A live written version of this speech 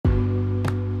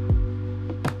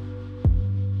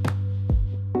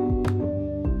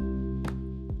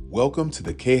Welcome to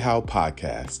the K-How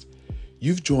Podcast.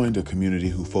 You've joined a community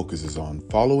who focuses on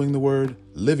following the Word,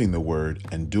 living the Word,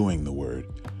 and doing the Word.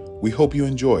 We hope you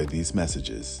enjoy these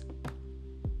messages.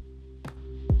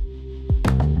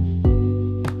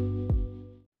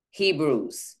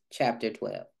 Hebrews chapter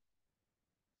 12,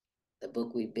 the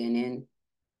book we've been in.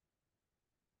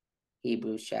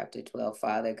 Hebrews chapter 12.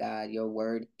 Father God, your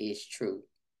word is truth.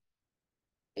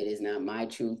 It is not my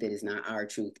truth. It is not our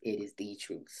truth. It is the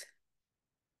truth.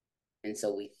 And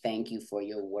so we thank you for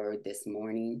your word this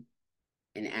morning.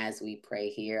 And as we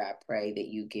pray here, I pray that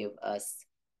you give us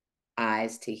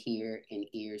eyes to hear and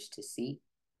ears to see.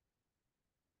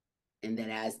 And that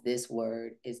as this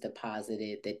word is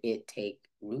deposited, that it take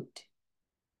root,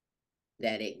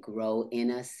 that it grow in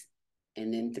us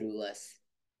and then through us,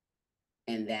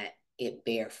 and that it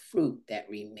bear fruit that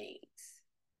remains.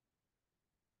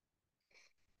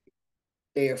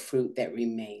 Bear fruit that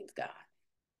remains, God.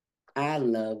 I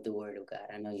love the word of God.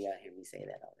 I know y'all hear me say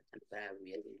that all the time, but I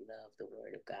really love the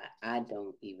word of God. I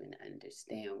don't even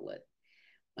understand what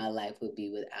my life would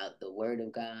be without the word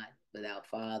of God, without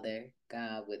Father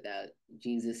God, without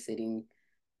Jesus sitting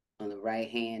on the right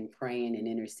hand praying and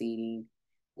interceding,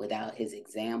 without his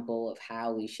example of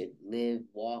how we should live,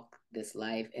 walk this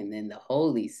life, and then the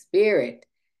Holy Spirit.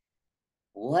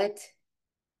 What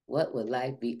would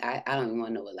life be? I don't even want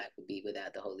to know what life would be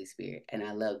without the Holy Spirit. And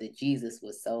I love that Jesus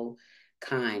was so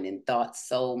kind and thought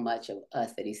so much of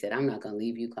us that he said, I'm not going to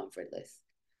leave you comfortless.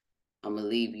 I'm going to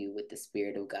leave you with the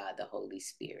Spirit of God, the Holy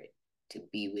Spirit, to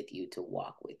be with you, to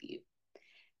walk with you.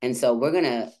 And so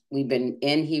we've been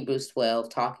in Hebrews 12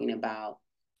 talking about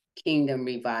kingdom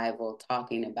revival,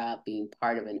 talking about being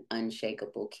part of an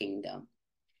unshakable kingdom.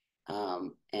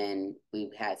 And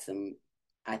we've had some,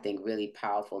 I think, really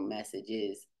powerful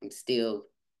messages. I'm still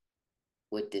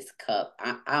with this cup.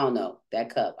 I don't know,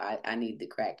 that cup. I need the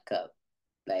cracked cup.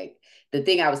 Like the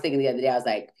thing I was thinking the other day, I was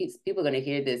like, people are going to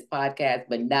hear this podcast,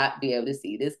 but not be able to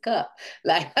see this cup.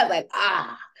 Like, I was like,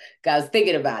 I was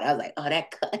thinking about it. I was like, oh,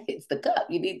 that cup, it's the cup.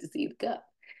 You need to see the cup.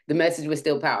 The message was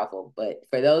still powerful. But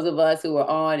for those of us who were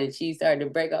on and she started to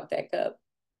break off that cup,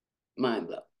 mind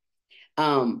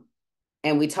blow.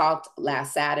 And we talked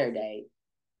last Saturday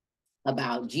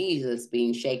about Jesus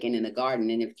being shaken in the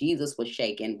garden. And if Jesus was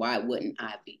shaken, why wouldn't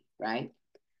I be, right?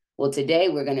 Well, today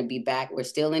we're going to be back. We're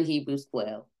still in Hebrews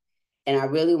 12. And I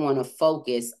really want to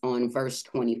focus on verse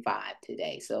 25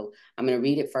 today. So I'm going to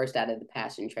read it first out of the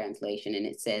Passion Translation. And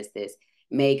it says this: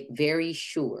 make very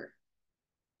sure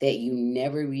that you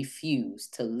never refuse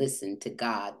to listen to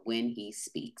God when he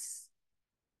speaks.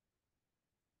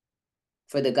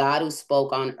 For the God who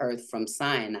spoke on earth from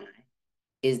Sinai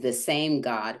is the same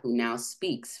God who now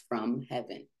speaks from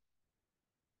heaven.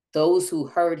 Those who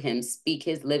heard him speak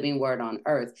his living word on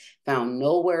earth found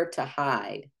nowhere to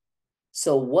hide.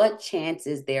 So what chance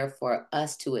is there for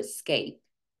us to escape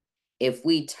if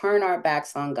we turn our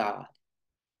backs on God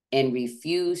and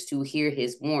refuse to hear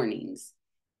his warnings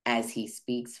as he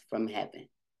speaks from heaven?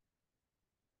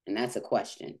 And that's a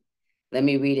question. Let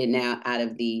me read it now out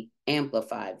of the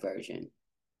Amplified Version.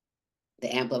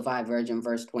 The Amplified Version,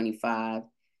 verse 25,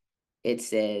 it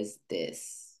says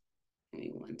this. Give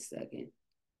me 1 second.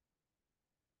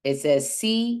 It says,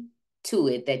 see to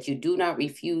it that you do not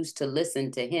refuse to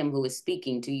listen to him who is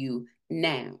speaking to you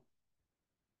now.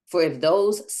 For if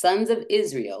those sons of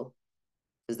Israel,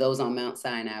 because those on Mount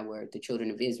Sinai were the children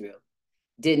of Israel,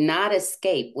 did not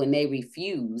escape when they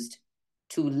refused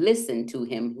to listen to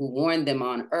him who warned them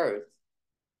on earth,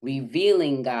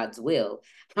 revealing God's will,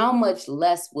 how much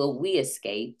less will we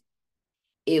escape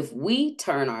if we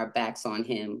turn our backs on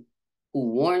him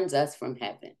who warns us from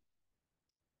heaven?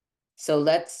 So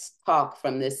let's talk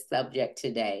from this subject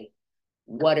today.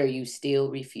 What are you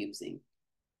still refusing?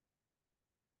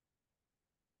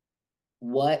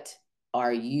 What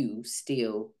are you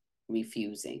still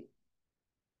refusing?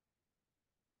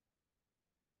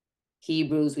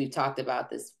 Hebrews, we've talked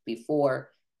about this before.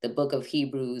 The book of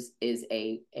Hebrews is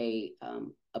in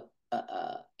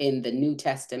the New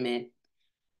Testament.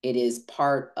 It is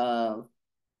part of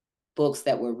books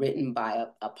that were written by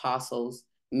apostles.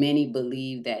 Many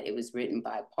believe that it was written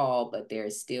by Paul, but there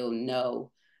is still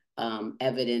no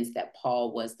evidence that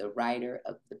Paul was the writer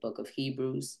of the book of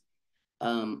Hebrews.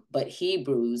 But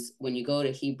Hebrews, when you go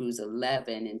to Hebrews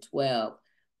 11 and 12,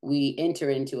 we enter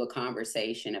into a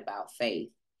conversation about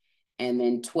faith. And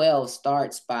then 12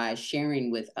 starts by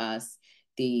sharing with us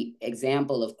the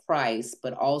example of Christ,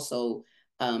 but also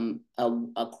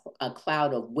a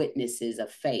cloud of witnesses of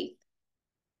faith.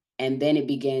 And then it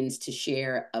begins to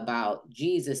share about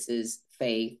Jesus's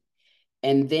faith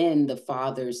and then the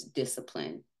Father's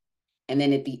discipline. And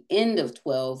then at the end of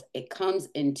 12, it comes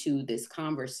into this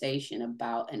conversation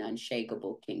about an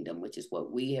unshakable kingdom, which is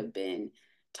what we have been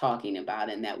talking about,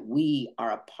 and that we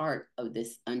are a part of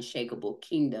this unshakable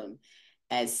kingdom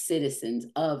as citizens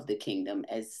of the kingdom,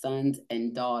 as sons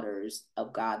and daughters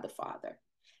of God the Father,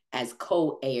 as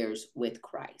co-heirs with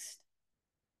Christ.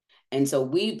 And so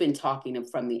we've been talking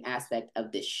from the aspect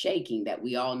of the shaking that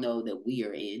we all know that we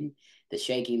are in, the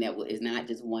shaking that is not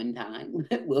just one time,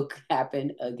 it will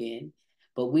happen again.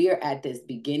 But we are at this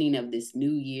beginning of this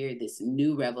new year, this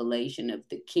new revelation of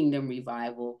the kingdom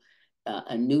revival,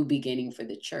 a new beginning for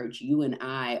the church. You and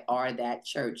I are that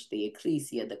church, the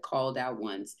ecclesia, the called out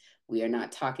ones. We are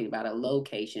not talking about a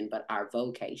location, but our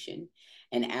vocation.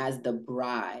 And as the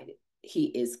bride, he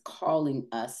is calling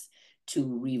us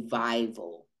to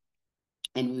revival.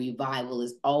 And revival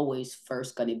is always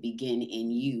first going to begin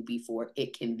in you before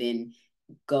it can then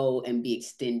go and be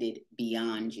extended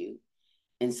beyond you.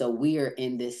 And so we are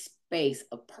in this space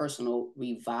of personal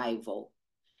revival.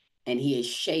 And he is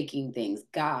shaking things.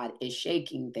 God is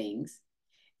shaking things.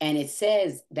 And it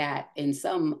says that in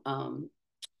some of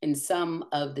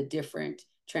the different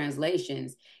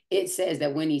translations, it says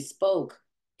that when he spoke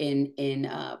in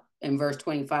verse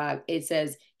 25, it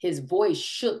says his voice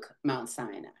shook Mount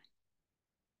Sinai.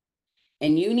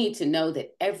 And you need to know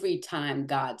that every time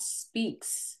God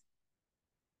speaks,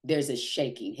 there's a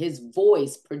shaking. His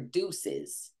voice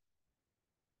produces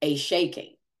a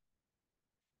shaking.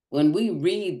 When we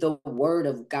read the word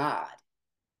of God,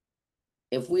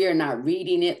 if we are not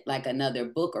reading it like another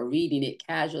book or reading it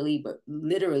casually, but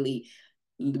literally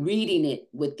reading it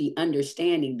with the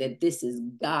understanding that this is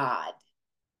God,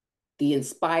 the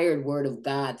inspired word of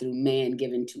God through man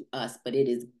given to us, but it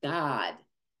is God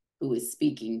who is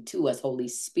speaking to us, Holy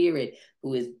Spirit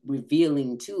who is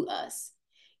revealing to us,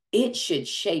 it should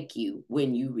shake you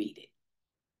when you read it.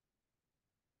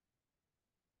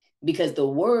 Because the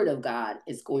word of God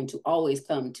is going to always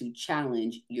come to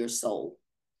challenge your soul,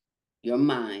 your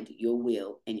mind, your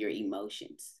will, and your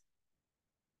emotions.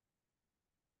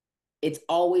 It's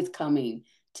always coming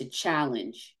to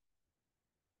challenge,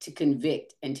 to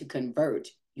convict, and to convert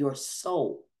your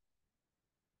soul.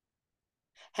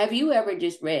 Have you ever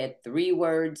just read 3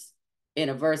 words in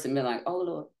a verse and been like, oh,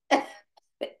 Lord,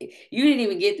 you didn't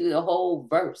even get through the whole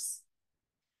verse?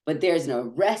 But there's an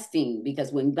arresting,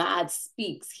 because when God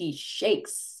speaks, he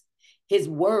shakes. His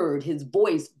word, his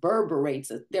voice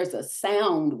reverberates. There's a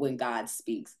sound when God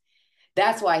speaks.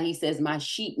 That's why he says, my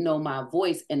sheep know my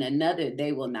voice, and another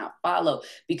they will not follow,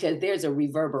 because there's a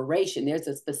reverberation. There's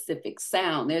a specific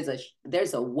sound. There's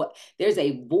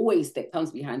a voice that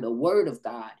comes behind the word of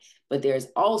God, but there's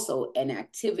also an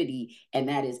activity, and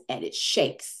it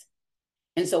shakes.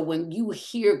 And so when you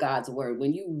hear God's word,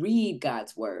 when you read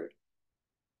God's word,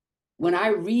 when I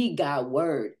read God's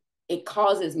word, it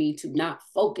causes me to not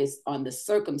focus on the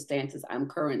circumstances I'm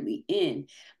currently in,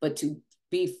 but to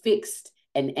be fixed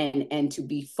and to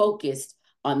be focused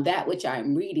on that which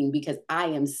I'm reading, because I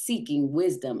am seeking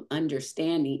wisdom,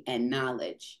 understanding, and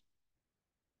knowledge.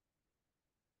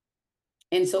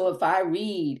 And so if I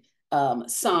read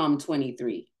Psalm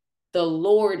 23, the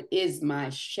Lord is my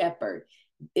shepherd.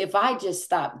 If I just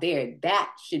stop there,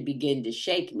 that should begin to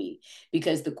shake me,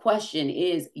 because the question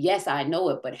is, yes, I know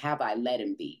it, but have I let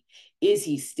him be? Is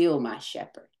he still my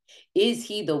shepherd? Is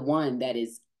he the one that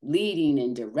is leading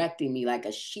and directing me like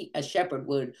a shepherd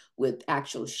would with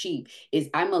actual sheep? Is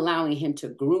I'm allowing him to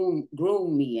groom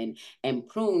me and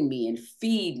prune me and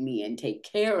feed me and take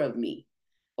care of me?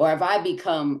 Or have I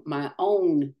become my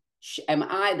own? Am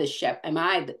I the shepherd?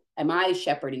 Am I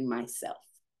shepherding myself?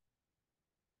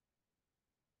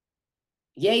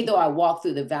 Yea, though I walk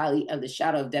through the valley of the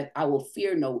shadow of death, I will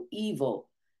fear no evil.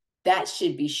 That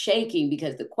should be shaking,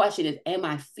 because the question is, am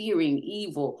I fearing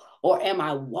evil, or am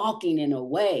I walking in a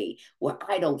way where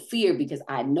I don't fear because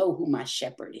I know who my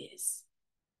shepherd is?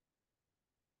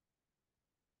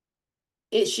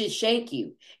 It should shake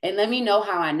you. And let me know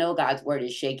how I know God's word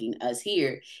is shaking us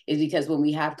here is because when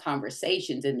we have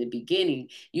conversations in the beginning,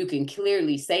 you can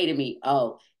clearly say to me,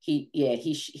 oh,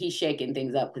 he's shaking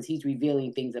things up because he's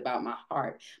revealing things about my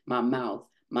heart, my mouth,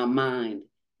 my mind,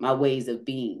 my ways of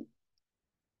being.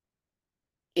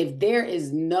 If there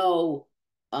is no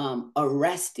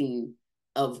arresting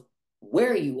of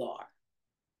where you are,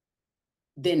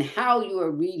 then how you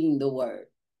are reading the word,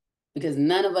 because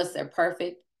none of us are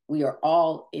perfect. We are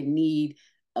all in need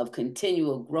of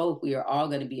continual growth. We are all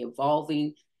going to be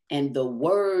evolving, and the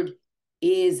word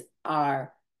is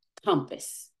our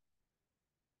compass.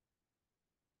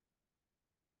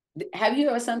 Have you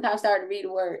ever sometimes started to read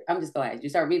a word? I'm just going to ask you,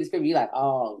 start reading the scripture, you're like,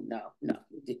 oh, no.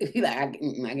 You're like, I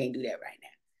can't do that right now.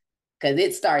 because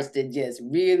it starts to just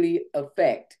really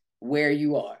affect where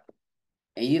you are.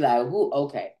 And you're like, "Who?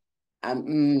 Okay,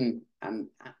 I'm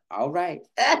all right."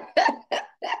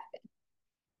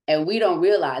 And we don't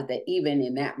realize that even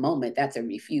in that moment, that's a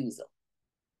refusal.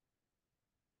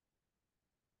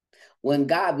 When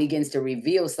God begins to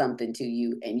reveal something to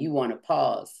you and you want to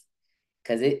pause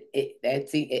because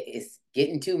it's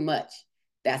getting too much,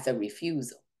 that's a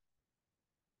refusal.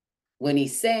 When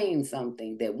he's saying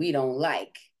something that we don't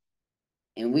like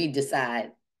and we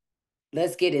decide,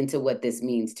 let's get into what this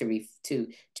means to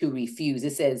refuse.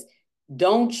 It says,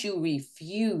 don't you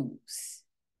refuse.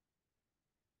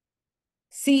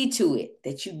 See to it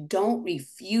that you don't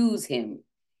refuse him.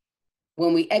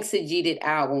 When we exegete it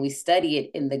out, when we study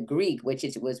it in the Greek, which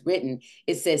it was written,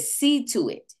 it says, see to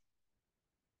it.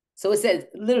 So it says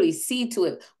literally see to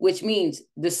it, which means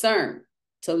discern,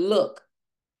 to look.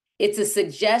 It's a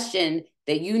suggestion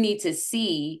that you need to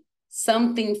see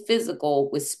something physical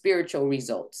with spiritual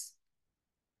results.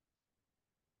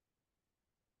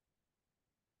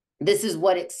 This is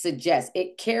what it suggests.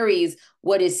 It carries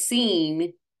what is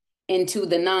seen into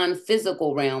the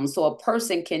non-physical realm so a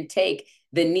person can take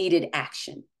the needed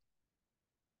action.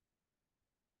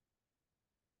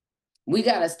 We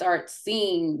got to start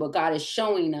seeing what God is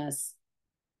showing us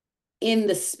in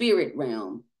the spirit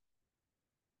realm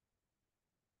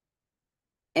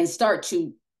and start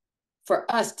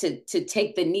for us to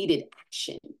take the needed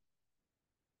action.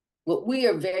 What we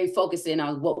are very focused in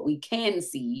on what we can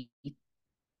see,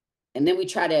 and then we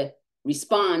try to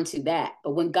respond to that.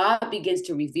 But when God begins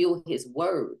to reveal his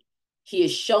word, he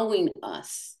is showing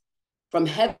us from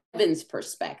heaven's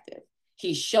perspective.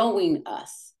 He's showing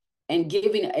us and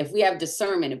giving, if we have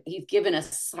discernment, if he's given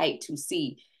us sight to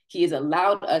see, he has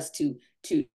allowed us to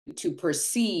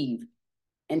perceive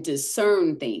and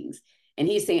discern things. And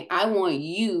he's saying, I want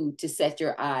you to set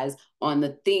your eyes on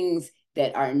the things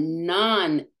that are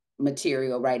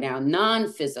non-material right now,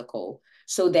 non-physical,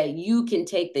 so that you can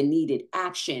take the needed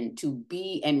action to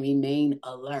be and remain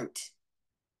alert.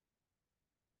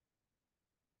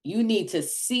 You need to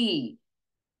see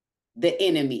the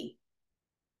enemy's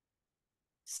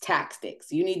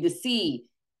tactics. You need to see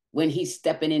when he's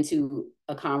stepping into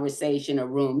a conversation, a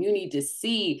room. You need to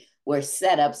see where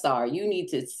setups are. You need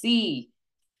to see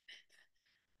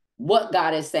what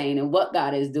God is saying and what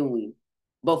God is doing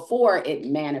before it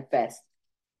manifests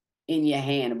in your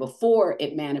hand, before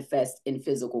it manifests in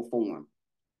physical form.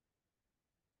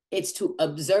 It's to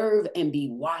observe and be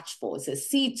watchful. It's a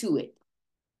see to it.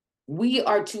 We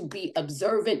are to be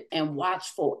observant and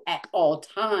watchful at all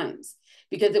times.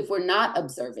 Because if we're not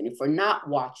observant, if we're not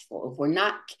watchful, if we're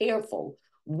not careful,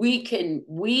 we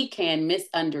can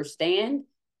misunderstand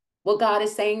what God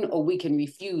is saying, or we can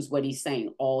refuse what he's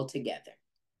saying altogether.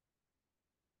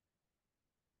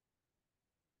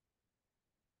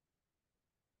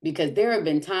 Because there have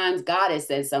been times God has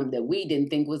said something that we didn't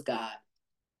think was God.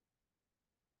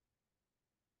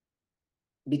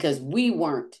 Because we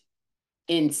weren't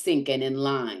in sync and in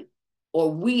line.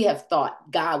 Or we have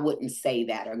thought God wouldn't say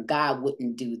that, or God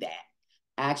wouldn't do that.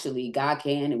 Actually, God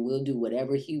can and will do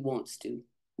whatever he wants to.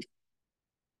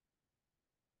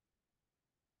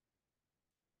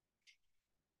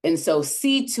 And so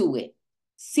see to it.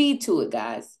 See to it,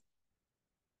 guys.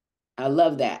 I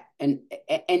love that. And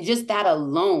just that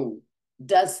alone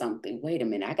does something. Wait a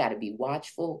minute, I got to be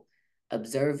watchful,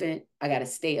 observant. I got to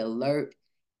stay alert.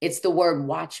 It's the word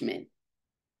watchman.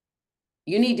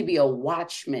 You need to be a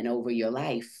watchman over your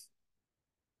life.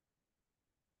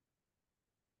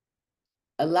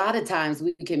 A lot of times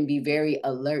we can be very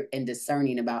alert and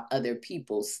discerning about other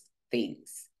people's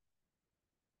things.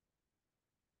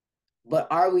 But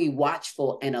are we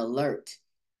watchful and alert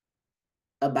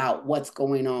about what's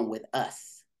going on with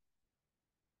us?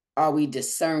 Are we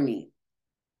discerning?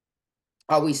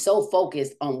 Are we so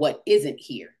focused on what isn't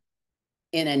here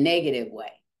in a negative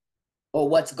way, or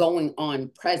what's going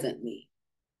on presently,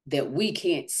 that we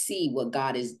can't see what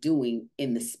God is doing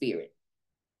in the spirit?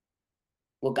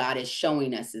 What God is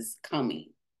showing us is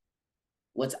coming,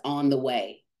 what's on the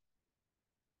way.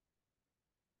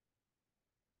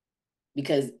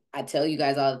 Because I tell you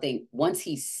guys all the thing, once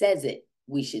he says it,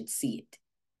 we should see it.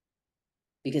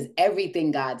 Because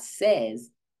everything God says,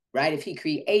 right? If he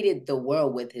created the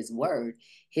world with his word,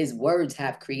 his words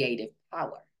have creative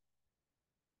power.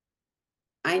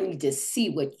 I need to see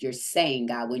what you're saying,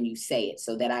 God, when you say it,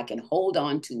 so that I can hold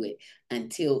on to it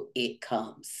until it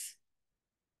comes.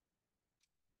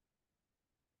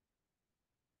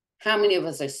 How many of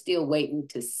us are still waiting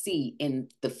to see in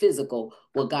the physical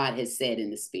what God has said in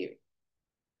the spirit?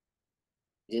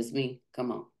 Just me?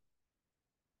 Come on.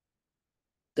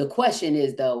 The question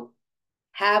is, though,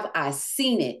 Have I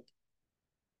seen it?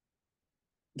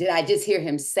 Did I just hear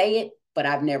him say it, but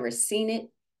I've never seen it?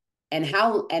 And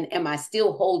am I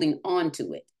still holding on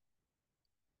to it?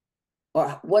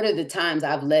 Or what are the times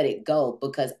I've let it go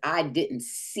because I didn't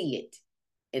see it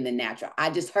in the natural? I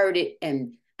just heard it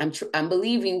and I'm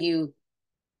believing you.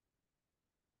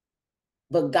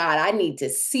 But God, I need to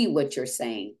see what you're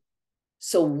saying.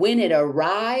 So when it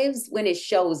arrives, when it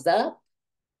shows up,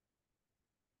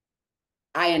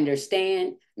 I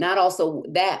understand. Not also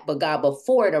that, but God,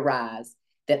 before it arrives,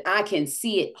 that I can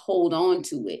see it, hold on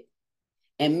to it,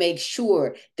 and make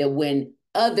sure that when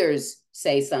others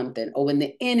say something or when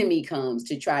the enemy comes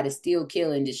to try to steal,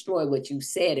 kill, and destroy what you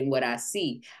said and what I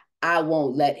see, I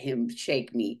won't let him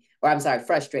shake me, or I'm sorry,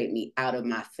 frustrate me out of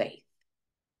my faith.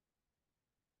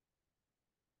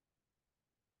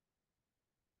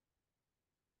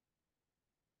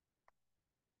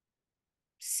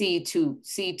 See to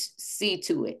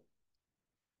it.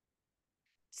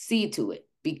 See to it.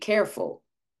 Be careful.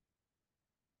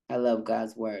 I love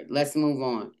God's word. Let's move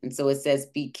on. And so it says,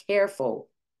 be careful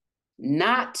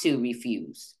not to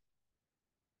refuse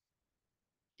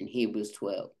in Hebrews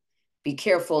 12. Be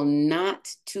careful not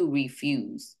to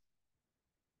refuse.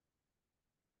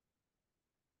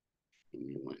 Give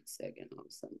me 1 second.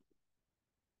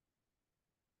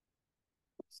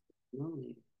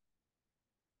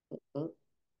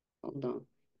 Hold on.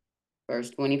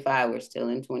 Verse 25. We're still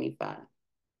in 25.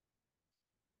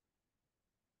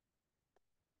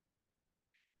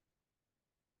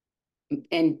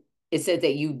 And it says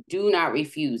that you do not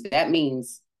refuse. That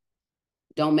means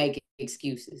don't make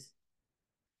excuses.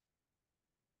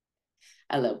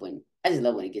 I just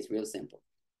love when it gets real simple.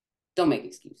 Don't make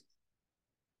excuses.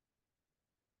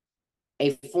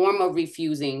 A form of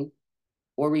refusing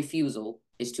or refusal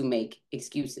is to make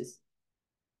excuses.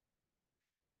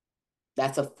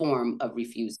 That's a form of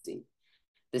refusing.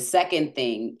 The second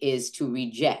thing is to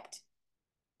reject.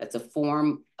 That's a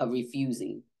form of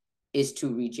refusing, is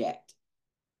to reject.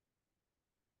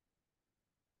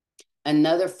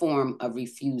 Another form of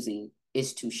refusing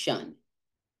is to shun.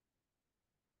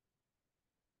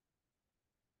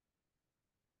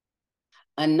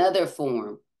 Another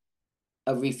form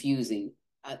of refusing,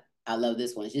 I love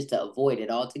this one, is just to avoid it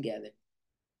altogether.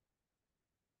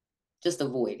 Just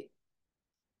avoid it.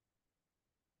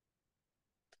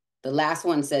 The last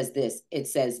one says this. It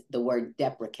says the word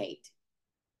deprecate,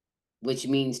 which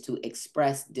means to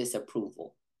express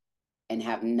disapproval and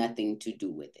have nothing to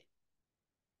do with it.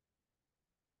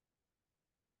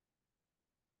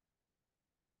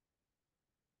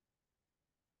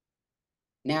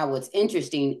 Now, what's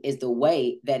interesting is the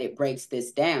way that it breaks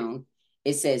this down.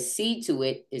 It says, see to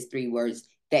it is 3 words,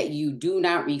 that you do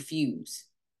not refuse.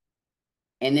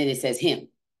 And then it says him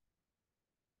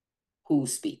who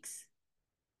speaks.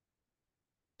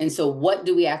 And so what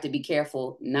do we have to be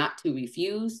careful not to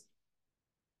refuse?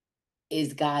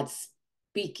 Is God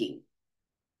speaking.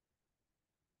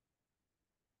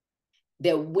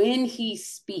 That when he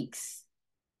speaks,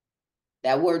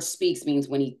 that word speaks means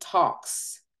when he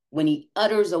talks, when he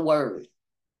utters a word,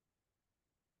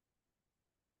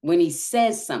 when he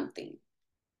says something,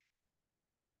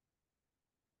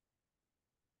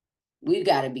 we've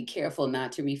got to be careful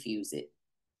not to refuse it,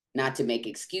 not to make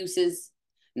excuses,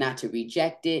 not to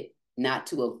reject it, not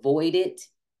to avoid it,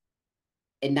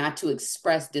 and not to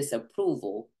express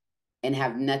disapproval and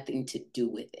have nothing to do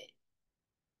with it.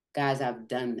 Guys, I've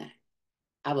done that.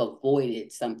 I've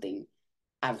avoided something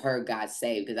I've heard God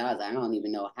say because I was like, I don't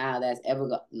even know how that's ever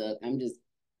going. Look,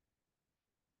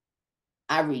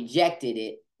 I rejected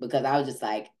it because I was just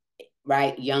like,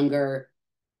 right, younger,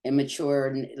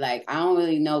 immature, like I don't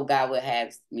really know God would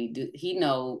have me do. He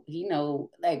know,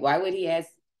 like why would he ask,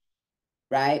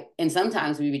 right? And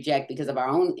sometimes we reject because of our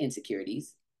own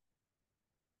insecurities.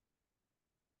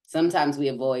 Sometimes we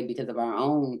avoid because of our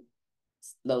own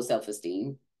low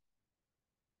self-esteem.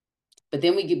 But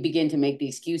then we begin to make the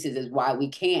excuses as why we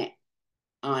can't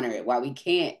honor it, why we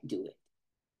can't do it.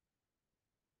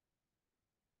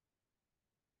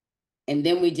 And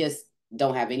then we just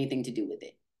don't have anything to do with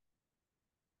it.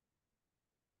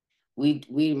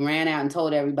 We ran out and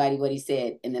told everybody what he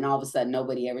said, and then all of a sudden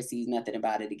nobody ever sees nothing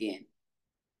about it again.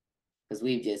 Because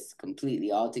we've just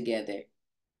completely altogether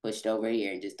pushed over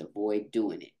here and just avoid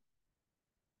doing it.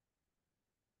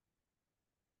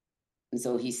 And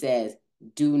so he says,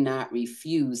 do not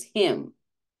refuse him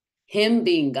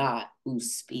being God who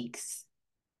speaks.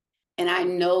 And I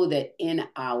know that in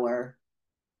our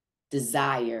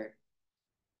desire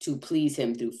to please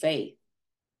him through faith,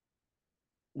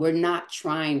 we're not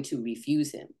trying to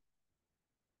refuse him.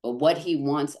 But what he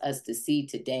wants us to see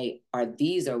today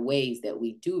these are ways that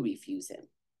we do refuse him.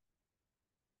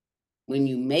 When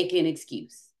you make an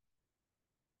excuse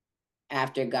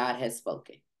after God has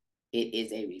spoken, it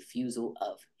is a refusal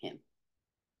of him.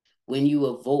 When you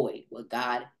avoid what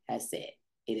God has said,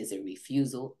 it is a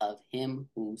refusal of him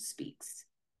who speaks.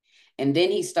 And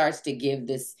then he starts to give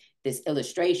this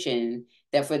illustration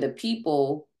that for the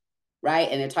people, right?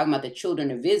 And they're talking about the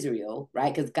children of Israel,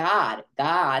 right? Because God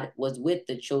was with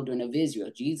the children of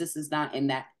Israel. Jesus is not in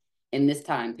this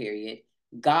time period.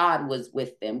 God was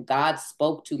with them. God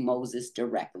spoke to Moses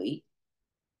directly.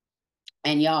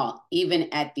 And y'all, even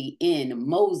at the end,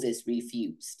 Moses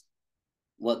refused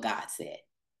what God said.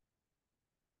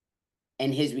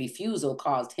 And his refusal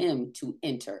caused him to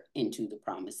enter into the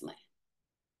promised land.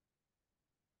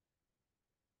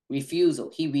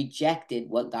 Refusal. He rejected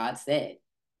what God said.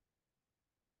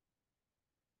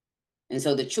 And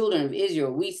so the children of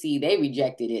Israel, we see they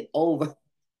rejected it over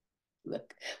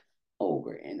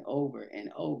and over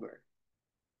and over.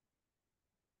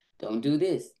 Don't do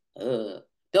this.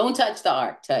 Don't touch the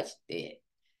ark. Touch dead.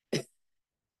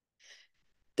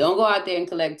 Don't go out there and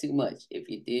collect too much. If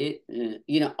you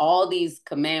did, all these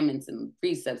commandments and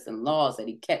precepts and laws that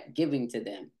he kept giving to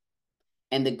them,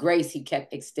 and the grace he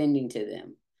kept extending to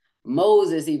them.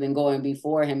 Moses even going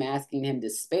before him, asking him to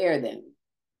spare them.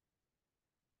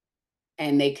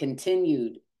 And they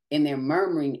continued in their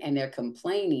murmuring and their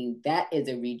complaining. That is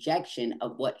a rejection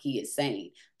of what he is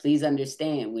saying. Please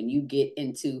understand, when you get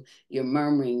into your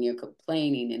murmuring, your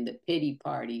complaining, and the pity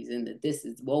parties, and the this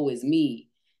is woe is me,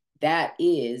 that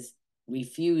is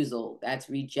refusal. That's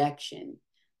rejection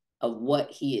of what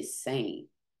he is saying.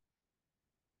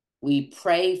 We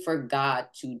pray for God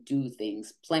to do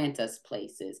things, plant us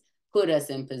places, put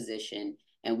us in position,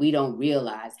 and we don't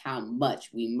realize how much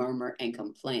we murmur and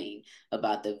complain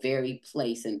about the very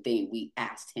place and thing we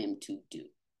asked him to do.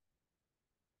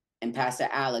 And Pastor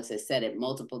Alex has said it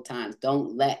multiple times,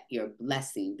 don't let your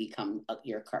blessing become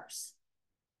your curse.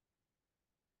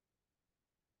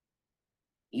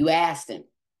 You asked him,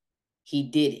 he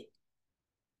did it.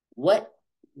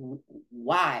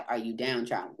 Why are you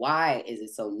downtrodden? Why is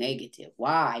it so negative?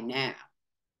 Why now?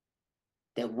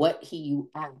 That what you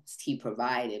asked, he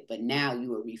provided, but now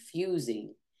you are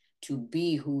refusing to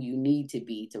be who you need to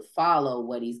be, to follow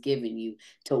what he's given you,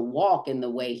 to walk in the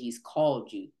way he's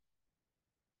called you.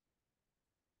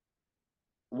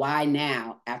 Why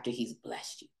now, after he's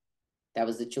blessed you? That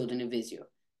was the children of Israel.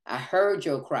 I heard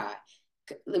your cry.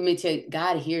 Let me tell you,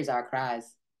 God hears our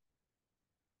cries.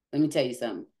 Let me tell you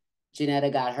something. Janetta,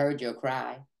 God heard your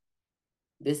cry.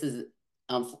 This is,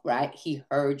 right? He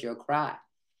heard your cry.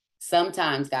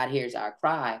 Sometimes God hears our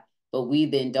cry, but we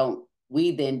then don't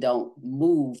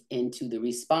move into the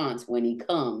response when he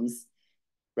comes,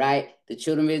 right? The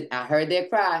children of Israel, I heard their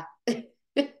cry.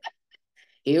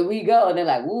 Here we go. And they're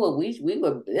like, ooh,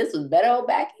 this was better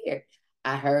back here.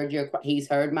 I heard your cry. He's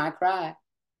heard my cry.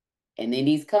 And then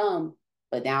he's come.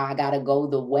 But now I got to go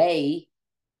the way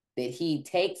that he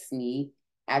takes me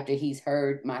after he's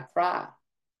heard my cry.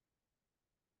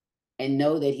 And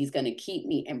know that he's going to keep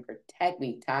me and protect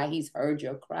me. Ty, he's heard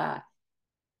your cry.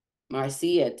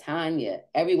 Marcia, Tanya,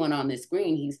 everyone on the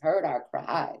screen, he's heard our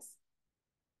cries.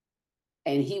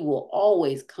 And he will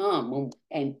always come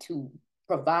and to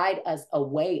provide us a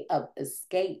way of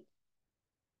escape.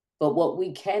 But what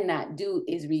we cannot do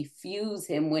is refuse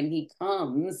him when he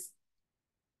comes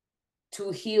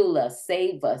to heal us,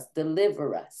 save us,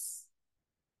 deliver us.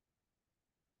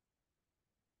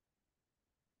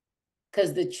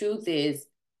 Because the truth is,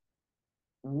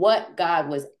 what God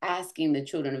was asking the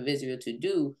children of Israel to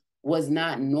do was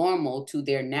not normal to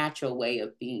their natural way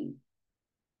of being.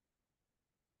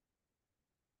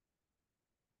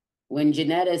 When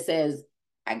Janetta says,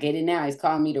 I get it now, he's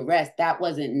calling me to rest, that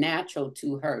wasn't natural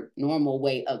to her normal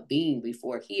way of being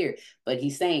before here. But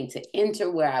he's saying to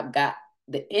enter where I've got,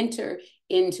 enter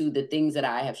into the things that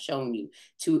I have shown you,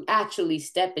 to actually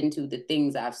step into the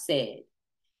things I've said,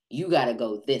 you got to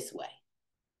go this way.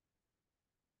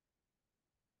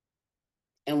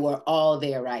 And we're all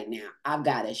there right now. I've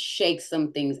got to shake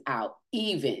some things out,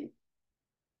 even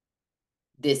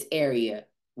this area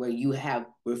where you have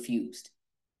refused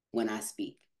when I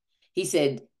speak. He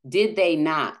said, did they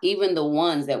not, even the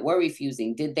ones that were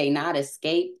refusing, did they not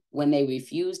escape when they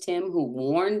refused him who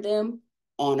warned them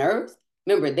on earth?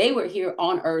 Remember, they were here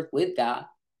on earth with God.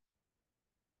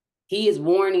 He is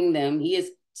warning them. He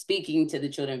is speaking to the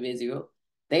children of Israel.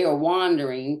 They are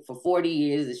wandering for 40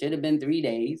 years. It should have been 3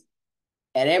 days.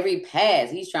 At every pass,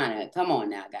 he's trying to, come on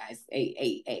now, guys.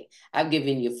 Hey, I've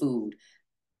given you food.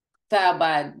 Cloud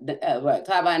by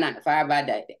night, fire by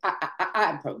day.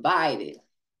 I provided.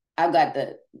 I've got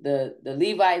the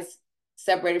Levites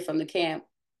separated from the camp.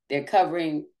 They're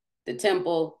covering the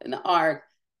temple and the ark.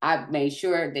 I've made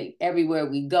sure that everywhere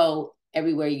we go,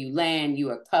 everywhere you land, you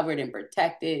are covered and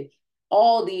protected.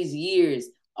 All these years,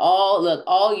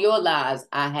 all your lives,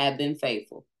 I have been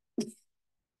faithful.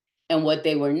 And what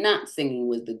they were not singing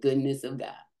was the goodness of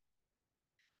God.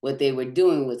 What they were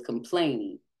doing was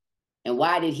complaining. And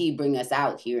why did he bring us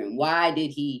out here? And why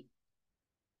did he?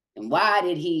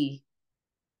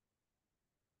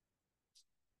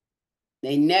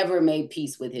 They never made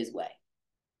peace with his way.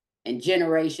 And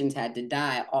generations had to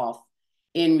die off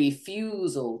in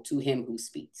refusal to him who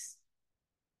speaks.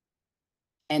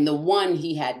 And the one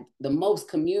he had the most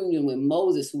communion with,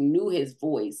 Moses, who knew his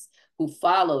voice, who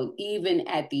followed even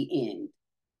at the end,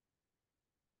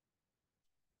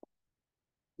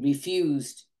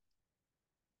 refused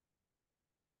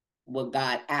what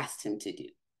God asked him to do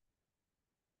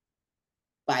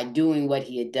by doing what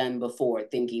he had done before,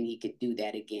 thinking he could do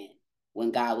that again,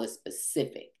 when God was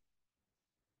specific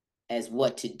as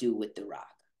what to do with the rock.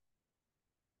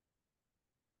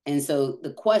 And so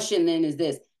the question then is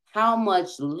this: how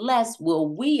much less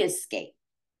will we escape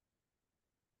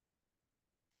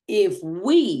if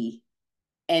we,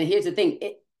 and here's the thing,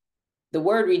 the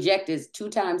word reject is 2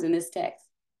 times in this text.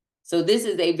 So this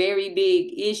is a very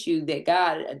big issue that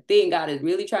God is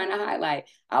really trying to highlight.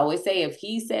 I always say, if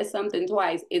he says something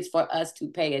twice, it's for us to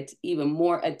pay it even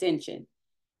more attention.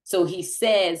 So he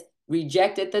says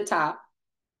reject at the top,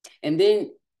 and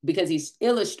then because he's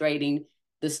illustrating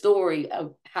the story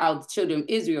of how the children of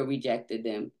Israel rejected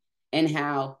them and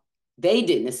how they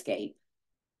didn't escape,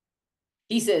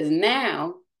 he says,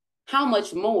 now, how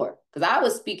much more? Because I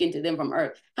was speaking to them from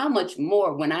earth. How much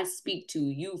more when I speak to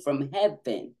you from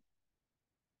heaven?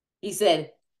 He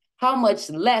said, how much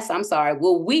less,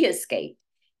 will we escape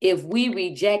if we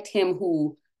reject him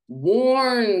who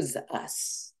warns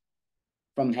us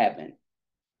from heaven?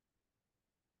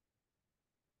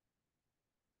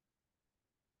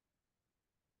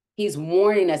 He's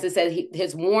warning us. It says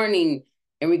his warning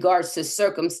in regards to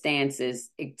circumstances,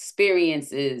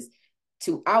 experiences,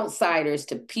 to outsiders,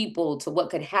 to people, to what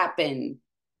could happen,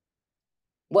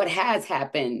 what has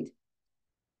happened.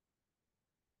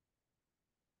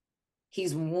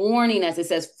 He's warning us. It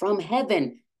says from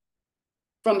heaven,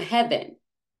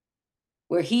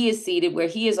 where he is seated, where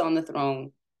he is on the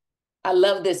throne. I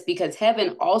love this because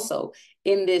heaven also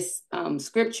in this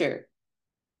scripture,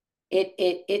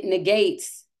 it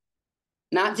negates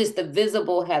not just the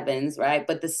visible heavens, right,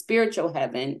 but the spiritual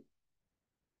heaven.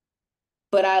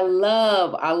 But I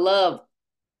love,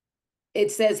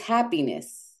 it says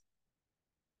happiness.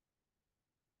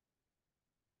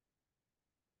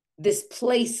 This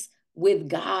place with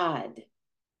God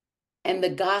and the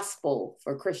gospel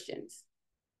for Christians.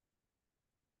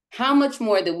 How much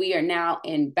more that we are now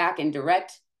back in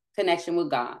direct connection with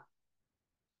God.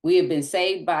 We have been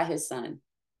saved by his son,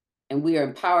 and we are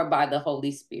empowered by the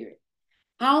Holy Spirit.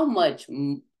 How much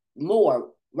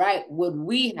more, right, would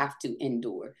we have to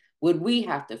endure? Would we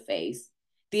have to face?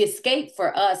 The escape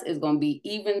for us is going to be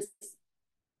even,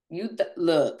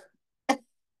 look,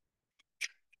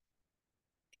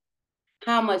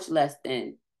 how much less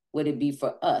then would it be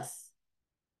for us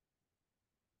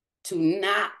to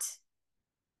not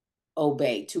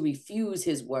obey, to refuse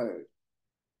his word,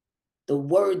 the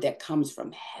word that comes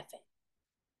from heaven?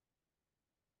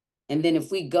 And then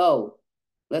if we go,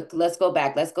 let's go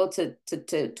back. Let's go to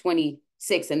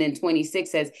 26. And then 26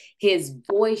 says, his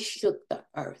voice shook the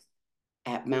earth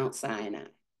at Mount Sinai.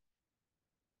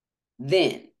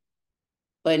 Then,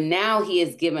 but now he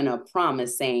has given a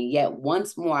promise saying, yet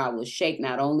once more I will shake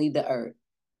not only the earth,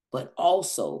 but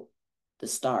also the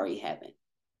starry heaven.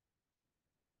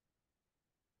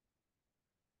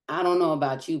 I don't know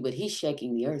about you, but he's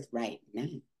shaking the earth right now.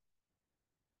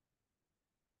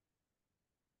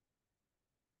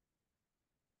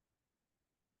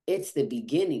 It's the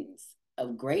beginnings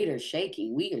of greater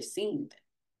shaking. We are seeing them.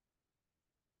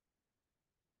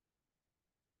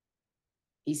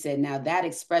 He said, now that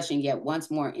expression yet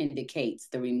once more indicates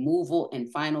the removal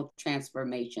and final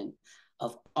transformation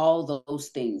of all those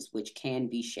things which can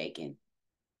be shaken.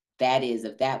 That is,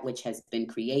 of that which has been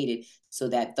created, so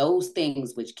that those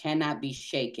things which cannot be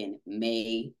shaken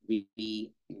may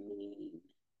remain.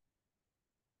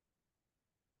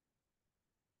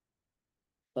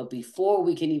 But before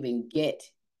we can even get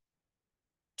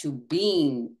to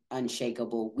being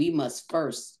unshakable, we must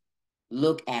first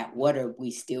look at what are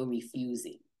we still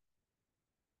refusing.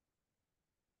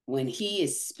 When he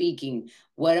is speaking,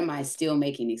 what am I still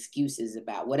making excuses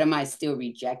about? What am I still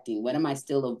rejecting? What am I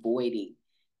still avoiding?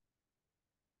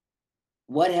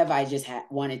 What have I just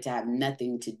wanted to have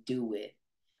nothing to do with?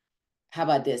 How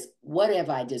about this? What have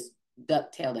I just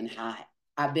ducktailed and hide?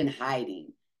 I've been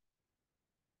hiding.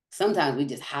 Sometimes we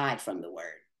just hide from the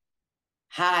word,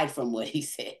 hide from what he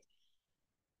said,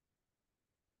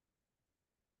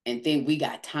 and think we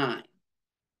got time.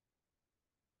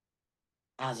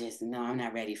 No, I'm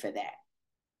not ready for that.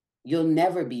 You'll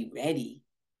never be ready.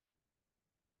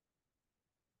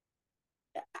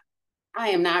 I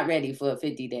am not ready for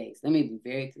 50 days. Let me be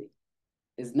very clear.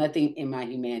 There's nothing in my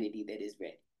humanity that is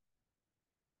ready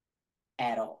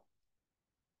at all.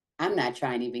 I'm not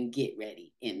trying to even get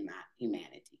ready in my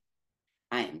humanity.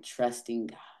 I am trusting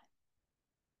God.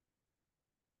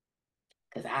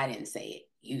 Because I didn't say it.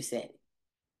 You said it.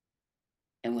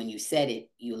 And when you said it,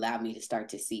 you allowed me to start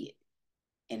to see it.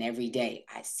 And every day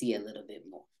I see a little bit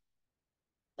more.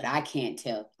 But I can't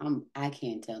tell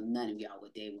none of y'all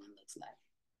what day one looks like.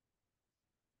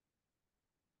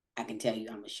 I can tell you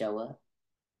I'm going to show up.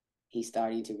 He's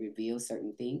starting to reveal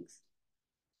certain things.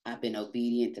 I've been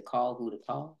obedient to call who to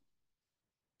call.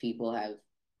 People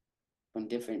from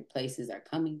different places are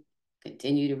coming,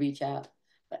 continue to reach out.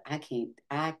 But I can't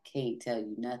tell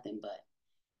you nothing but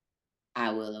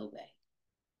I will obey.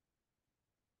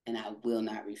 And I will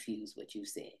not refuse what you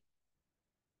said.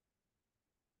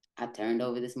 I turned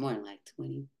over this morning like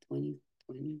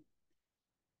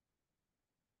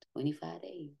 25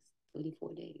 days,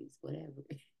 24 days, whatever.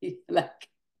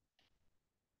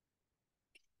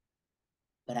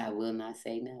 But I will not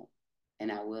say no.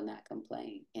 And I will not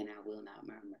complain. And I will not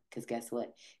murmur. Because guess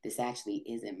what? This actually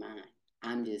isn't mine.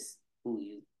 I'm just who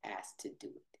you asked to do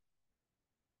it.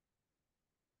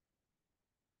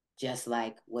 Just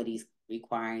like what he's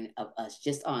requiring of us,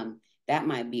 just on that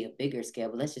might be a bigger scale,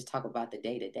 but let's just talk about the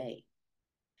day to day.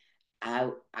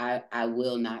 I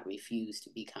will not refuse to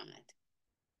be kind.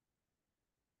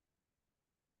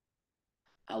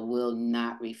 I will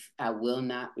not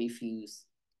refuse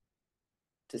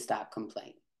to stop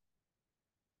complaining.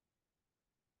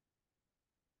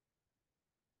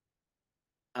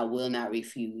 I will not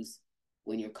refuse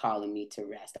when you're calling me to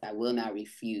rest. I will not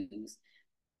refuse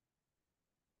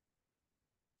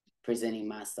presenting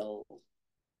my soul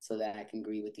so that I can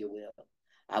agree with your will.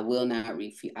 I will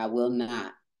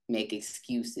not make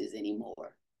excuses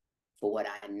anymore for what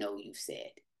I know you've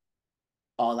said.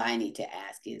 All I need to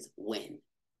ask is when.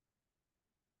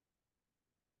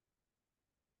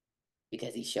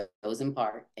 Because he shows in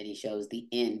part and he shows the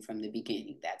end from the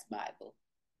beginning. That's Bible.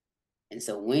 And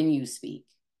so when you speak,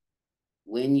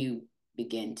 when you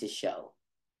begin to show,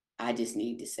 I just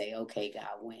need to say, okay,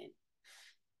 God, when?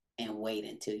 And wait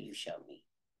until you show me.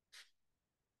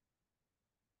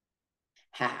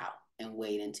 How? And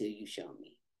wait until you show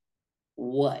me.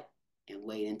 What? And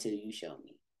wait until you show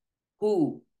me.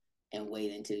 Who? And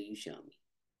wait until you show me.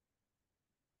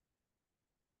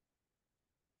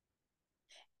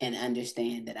 And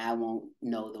understand that I won't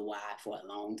know the why for a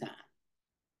long time.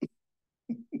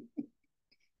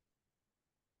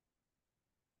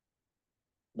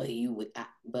 But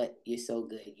you're so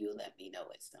good, you'll let me know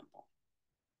at some point.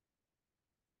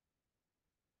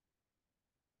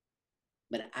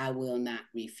 But I will not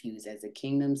refuse as a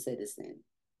kingdom citizen.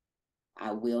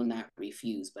 I will not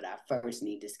refuse, but I first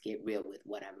need to get real with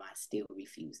what am I still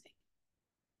refusing.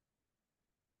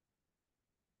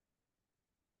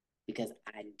 Because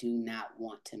I do not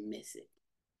want to miss it.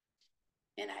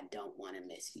 And I don't want to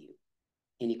miss you.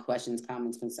 Any questions,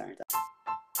 comments, concerns?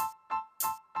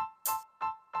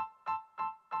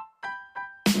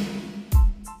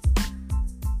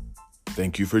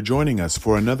 Thank you for joining us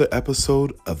for another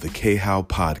episode of the K-How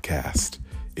Podcast.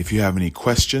 If you have any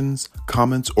questions,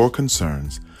 comments, or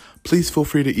concerns, please feel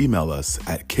free to email us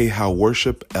at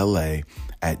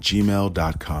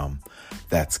khowworshipla@gmail.com.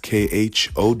 That's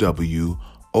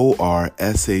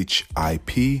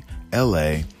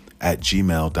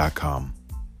KHOWORSHIPLA@gmail.com.